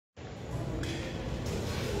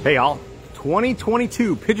Hey y'all,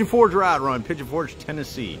 2022 Pigeon Forge Rod Run, Pigeon Forge,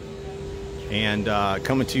 Tennessee. And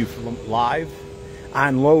coming to you from live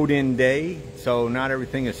on load-in day. So not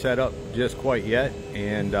everything is set up just quite yet.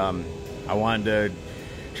 And I wanted to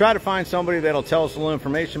try to find somebody that'll tell us a little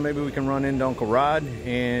information. Maybe we can run into Uncle Rod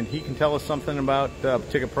and he can tell us something about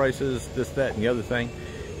ticket prices, this, that, and the other thing.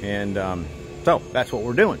 And so that's what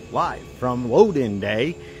we're doing, live from load-in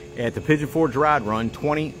day at the Pigeon Forge Rod Run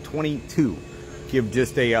 2022. Give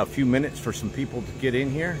just a few minutes for some people to get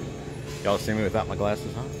in here. Y'all see me without my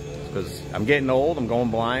glasses on? Because I'm getting old, I'm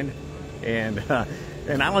going blind, and I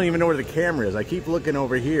don't even know where the camera is. I keep looking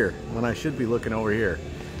over here when I should be looking over here.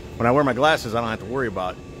 When I wear my glasses, I don't have to worry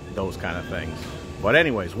about those kind of things. But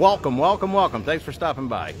anyways, welcome, welcome, welcome. Thanks for stopping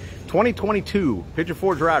by. 2022 Pigeon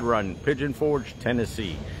Forge Rod Run, Pigeon Forge,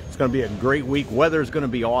 Tennessee. It's going to be a great week. Weather is going to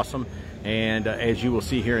be awesome. And as you will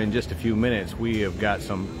see here in just a few minutes, we have got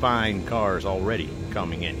some fine cars already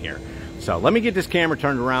coming in here. So let me get this camera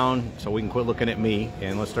turned around so we can quit looking at me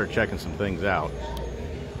and let's start checking some things out.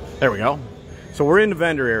 There we go. So we're in the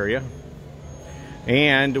vendor area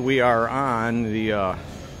and we are on the,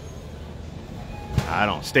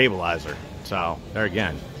 stabilizer. So there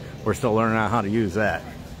again, we're still learning out how to use that.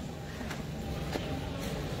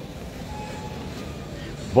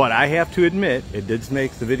 But I have to admit, it did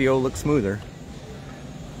make the video look smoother.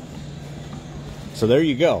 So there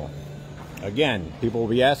you go. Again, people will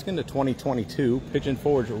be asking the 2022 Pigeon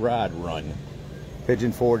Forge Rod Run,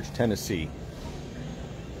 Pigeon Forge, Tennessee.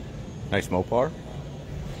 Nice Mopar.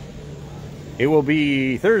 It will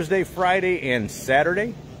be Thursday, Friday, and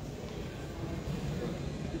Saturday.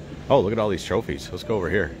 Oh, look at all these trophies. Let's go over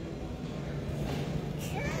here.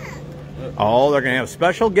 Oh, they're going to have a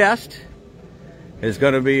special guest. It's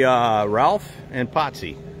going to be Ralph and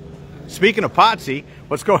Potsy. Speaking of Potsy,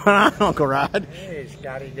 what's going on, Uncle Rod? Hey,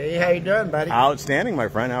 Scotty D. How you doing, buddy? Outstanding, my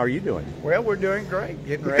friend. How are you doing? Well, we're doing great.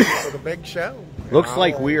 Getting ready for the big show. Looks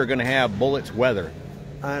like we are going to have bullets weather.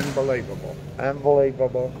 Unbelievable.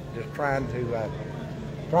 Unbelievable. Just trying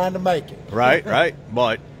to make it. Right, right.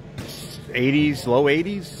 But 80s, low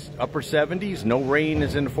 80s, upper 70s. No rain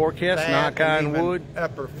is in the forecast. Knock on wood.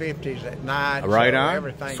 Upper 50s at night. Right so on.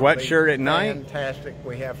 Sweatshirt at night. Fantastic.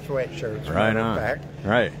 We have sweatshirts. Right on. Fact.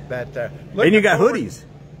 Right. But and you got hoodies.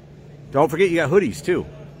 Don't forget you got hoodies too.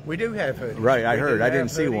 We do have hoodies. Right, I heard. I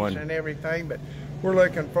didn't see one. And everything, but we're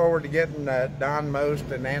looking forward to getting Don Most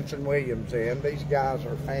and Anson Williams in. These guys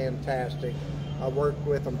are fantastic. I worked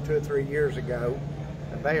with them 2 or 3 years ago,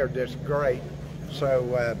 and they are just great.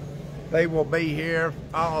 So they will be here,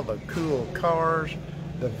 all the cool cars,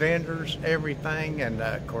 the vendors, everything, and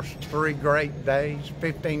of course 3 great days,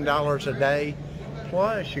 $15 a day.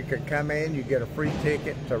 Plus you can come in, you get a free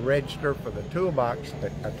ticket to register for the toolbox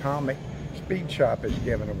that Atomic Speed Shop is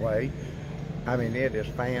giving away. I mean, it is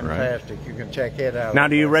fantastic. Right. You can check it out. Now,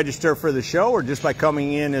 do you register for the show or just by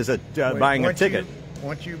coming in as a buying a ticket?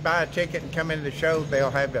 Once you buy a ticket and come into the show, they'll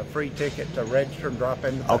have a free ticket to register and drop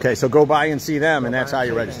in the boat. Okay, so go by and see them, and that's how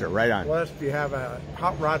you register. Right on. Plus, if you have a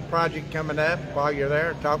hot rod project coming up, while you're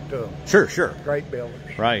there, talk to them. Sure, sure. Great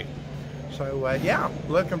builders. Right. So, yeah,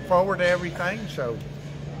 looking forward to everything. So,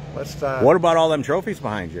 let's... what about all them trophies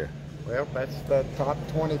behind you? Well, that's the top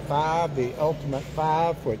 25, the Ultimate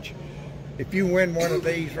 5, which, if you win one of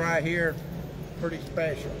these right here, pretty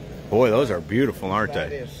special. Boy, those are beautiful, aren't they?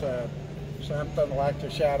 That is... something I'd like to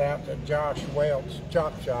shout out to Josh Welch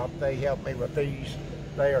Chop Shop. They helped me with these.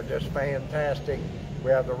 They are just fantastic. We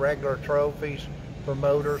have the regular trophies,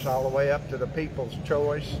 promoters, all the way up to the People's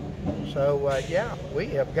Choice. So yeah, we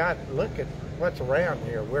have got, look at what's around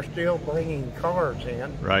here. We're still bringing cars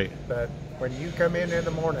in. Right. But when you come in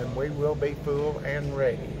the morning, we will be full and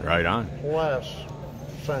ready. Right on. Plus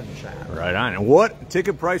sunshine. Right on. And what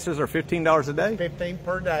ticket prices are $15 a day? 15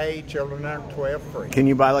 per day, children under 12 free. Can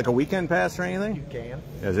you buy like a weekend pass or anything? You can.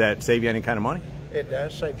 Does that save you any kind of money? It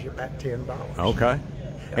does save you about $10. Okay.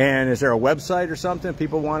 Yeah. And is there a website or something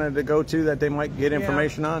people wanted to go to that they might get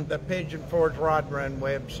information on? The Pigeon Forge Rod Run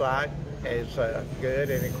website is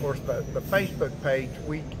good, and of course the Facebook page,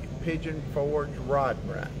 Pigeon Forge Rod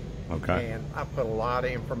Run. Okay. And I put a lot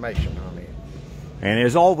of information on it. And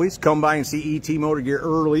as always, come by and see ET Motor Gear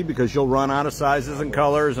early because you'll run out of sizes and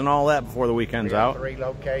colors and all that before the weekend's out. 3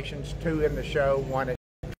 locations, 2 in the show, 1 at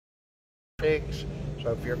 6.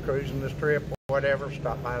 So if you're cruising the strip or whatever,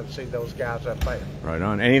 stop by and see those guys up there. Right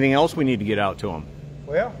on. Anything else we need to get out to them?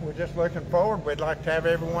 Well, we're just looking forward. We'd like to have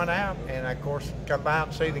everyone out. And, of course, come by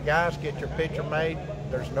and see the guys, get your picture made.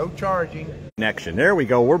 There's no charging. Connection. There we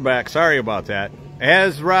go. We're back. Sorry about that.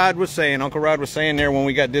 As Rod was saying, Uncle Rod was saying there when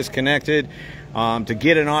we got disconnected, To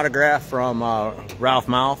get an autograph from Ralph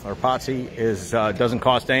Mouth or Potsy is doesn't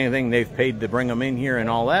cost anything. They've paid to bring them in here and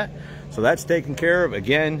all that. So that's taken care of.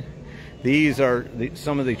 Again, these are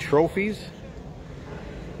some of the trophies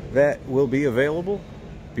that will be available.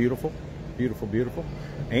 Beautiful, beautiful, beautiful.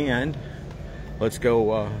 And let's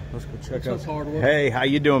go check out. Hey, how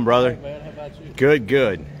you doing, brother? Hey, man, how about you? Good,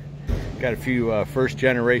 good. Got a few first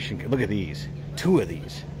generation. Look at these. 2 of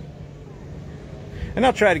these. And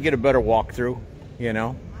I'll try to get a better walkthrough, you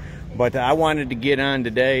know. But I wanted to get on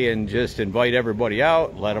today and just invite everybody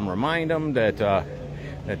out, let them remind them that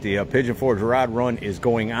the Pigeon Forge Rod Run is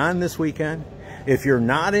going on this weekend. If you're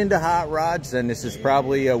not into hot rods, then this is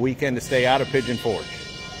probably a weekend to stay out of Pigeon Forge,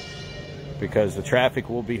 because the traffic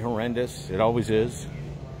will be horrendous. It always is.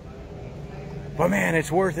 But man,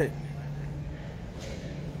 it's worth it.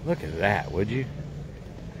 Look at that, would you?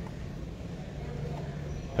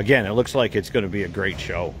 Again, it looks like it's going to be a great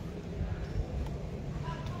show.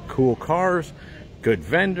 Cool cars, good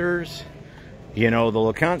vendors. You know, the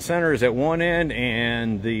LeConte Center is at one end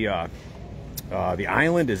and the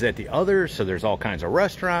island is at the other. So there's all kinds of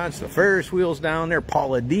restaurants. The Ferris wheel's down there.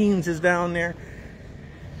 Paula Dean's is down there.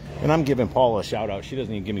 And I'm giving Paula a shout out. She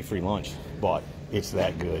doesn't even give me free lunch, but it's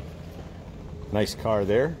that good. Nice car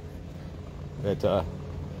there that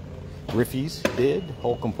Riffy's did.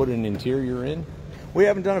 Holcomb put an interior in. We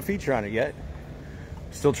haven't done a feature on it yet.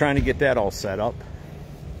 Still trying to get that all set up.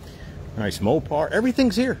 Nice Mopar.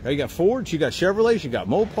 Everything's here. You got Fords, you got Chevrolets, you got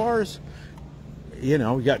Mopars. You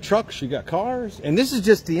know, you got trucks, you got cars. And this is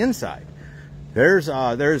just the inside. There's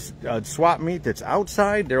a swap meet that's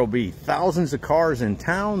outside. There will be thousands of cars in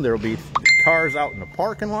town. There will be cars out in the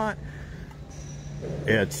parking lot.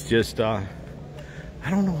 It's just, I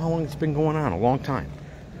don't know how long it's been going on. A long time.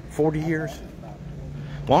 40 years.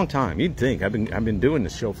 Long time. You'd think. I've been doing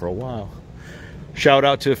this show for a while. Shout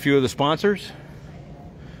out to a few of the sponsors.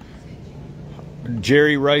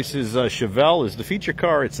 Jerry Rice's Chevelle is the feature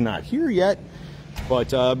car. It's not here yet, but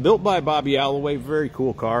built by Bobby Alloway. Very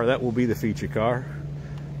cool car. That will be the feature car.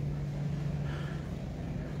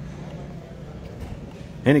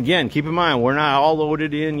 And again, keep in mind, we're not all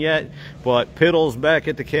loaded in yet, but Piddle's back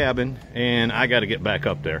at the cabin, and I got to get back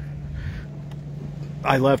up there.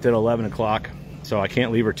 I left at 11 o'clock, so I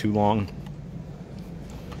can't leave her too long.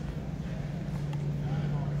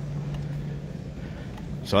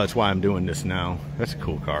 So that's why I'm doing this now. That's a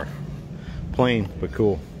cool car. Plain, but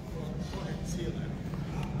cool.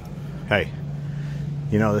 Hey,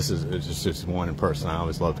 you know, it's just one in person I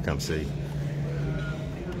always love to come see.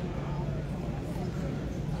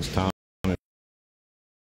 It's Tom.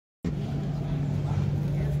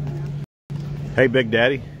 Hey, Big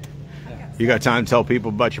Daddy. You got time to tell people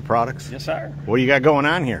about your products? Yes, sir. What do you got going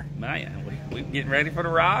on here? Man, we're getting ready for the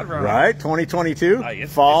rod run. Right, 2022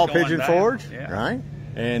 fall Pigeon Forge. Yeah. Right,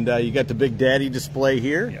 and you got the Big Daddy display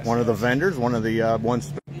here. Yes, one of the vendors, one of the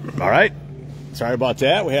ones. All right. Sorry about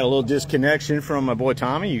that. We had a little disconnection from my boy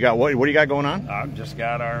Tommy. You got what? What do you got going on? I've just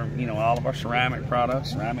got our, all of our ceramic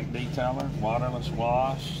products: ceramic detailer, waterless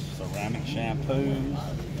wash, ceramic shampoos,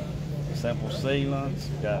 simple sealants.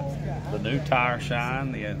 Got the new tire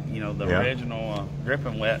shine, the original grip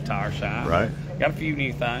and wet tire shine. Right. Got a few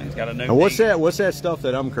new things. Got a new. And what's that? What's that stuff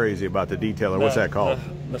that I'm crazy about? The detailer. What's that called?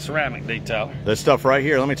 The ceramic detailer. This stuff right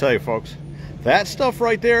here. Let me tell you, folks. That stuff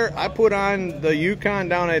right there, I put on the Yukon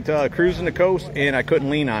down at Cruising the Coast, and I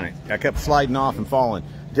couldn't lean on it. I kept sliding off and falling.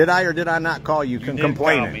 Did I or did I not call you complaining?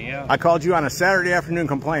 Call me, yeah. I called you on a Saturday afternoon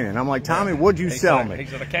complaining. I'm like, Tommy, what'd you sell me? He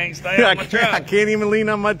said, I can't stay on my truck. I can't even lean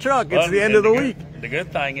on my truck. It's the end of the week. The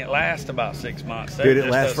good thing, it lasts about 6 months. Dude,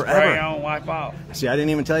 it lasts forever. Spray on, wipe off. See, I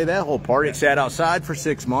didn't even tell you that whole part. It sat outside for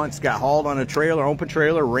 6 months, got hauled on a trailer, open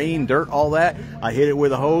trailer, rain, dirt, all that. I hit it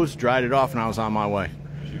with a hose, dried it off, and I was on my way.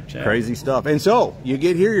 Crazy stuff. And so, you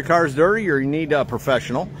get here, your car's dirty, or you need a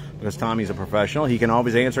professional, because Tommy's a professional. He can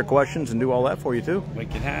always answer questions and do all that for you, too. We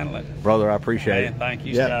can handle it. Brother, I appreciate it. Thank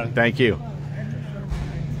you, Scotty. Thank you.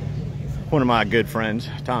 One of my good friends,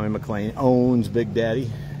 Tommy McLean, owns Big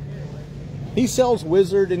Daddy. He sells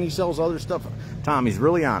Wizard and he sells other stuff. Tommy's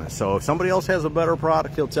really honest. So if somebody else has a better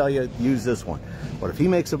product, he'll tell you, use this one. But if he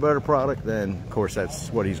makes a better product, then of course that's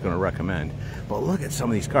what he's going to recommend. But look at some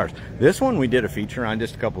of these cars. This one we did a feature on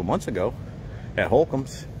just a couple of months ago at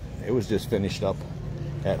Holcomb's. It was just finished up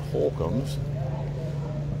at Holcomb's.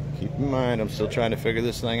 Keep in mind, I'm still trying to figure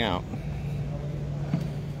this thing out.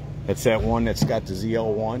 That's that one that's got the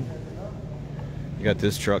ZL1. You got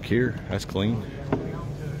this truck here. That's clean.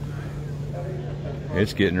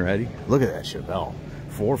 It's getting ready. Look at that Chevelle.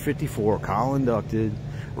 454, cowl inducted,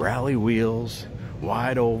 rally wheels,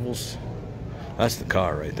 wide ovals. That's the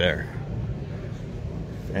car right there.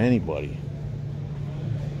 If anybody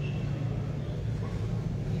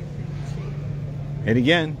And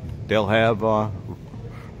again, they'll have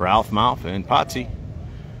Ralph Mouth and Potsy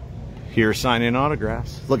here signing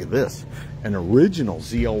autographs. Look at this, an original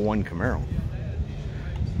ZL1 Camaro.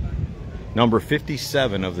 Number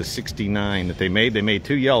 57 of the 69 that they made. They made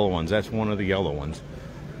 2 yellow ones. That's one of the yellow ones.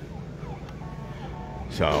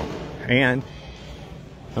 So, and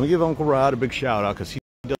let me give Uncle Rod a big shout out, because he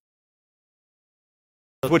does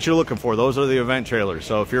what you're looking for. Those are the event trailers.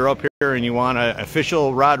 So if you're up here and you want an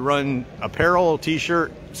official Rod Run apparel,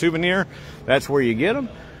 t-shirt, souvenir, that's where you get them.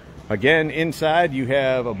 Again, inside you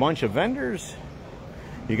have a bunch of vendors.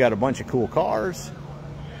 You got a bunch of cool cars.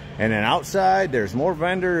 And then outside, there's more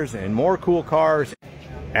vendors and more cool cars.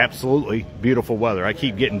 Absolutely beautiful weather. I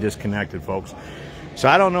keep getting disconnected, folks. So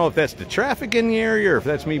I don't know if that's the traffic in the area or if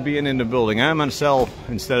that's me being in the building. I'm on cell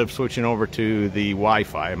instead of switching over to the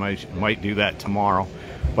Wi-Fi. I might do that tomorrow.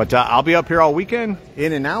 But I'll be up here all weekend,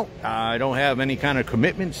 in and out. I don't have any kind of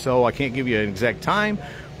commitment, so I can't give you an exact time.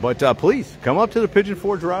 But please, come up to the Pigeon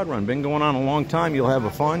Forge Rod Run. Been going on a long time. You'll have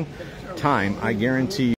a fun time, I guarantee.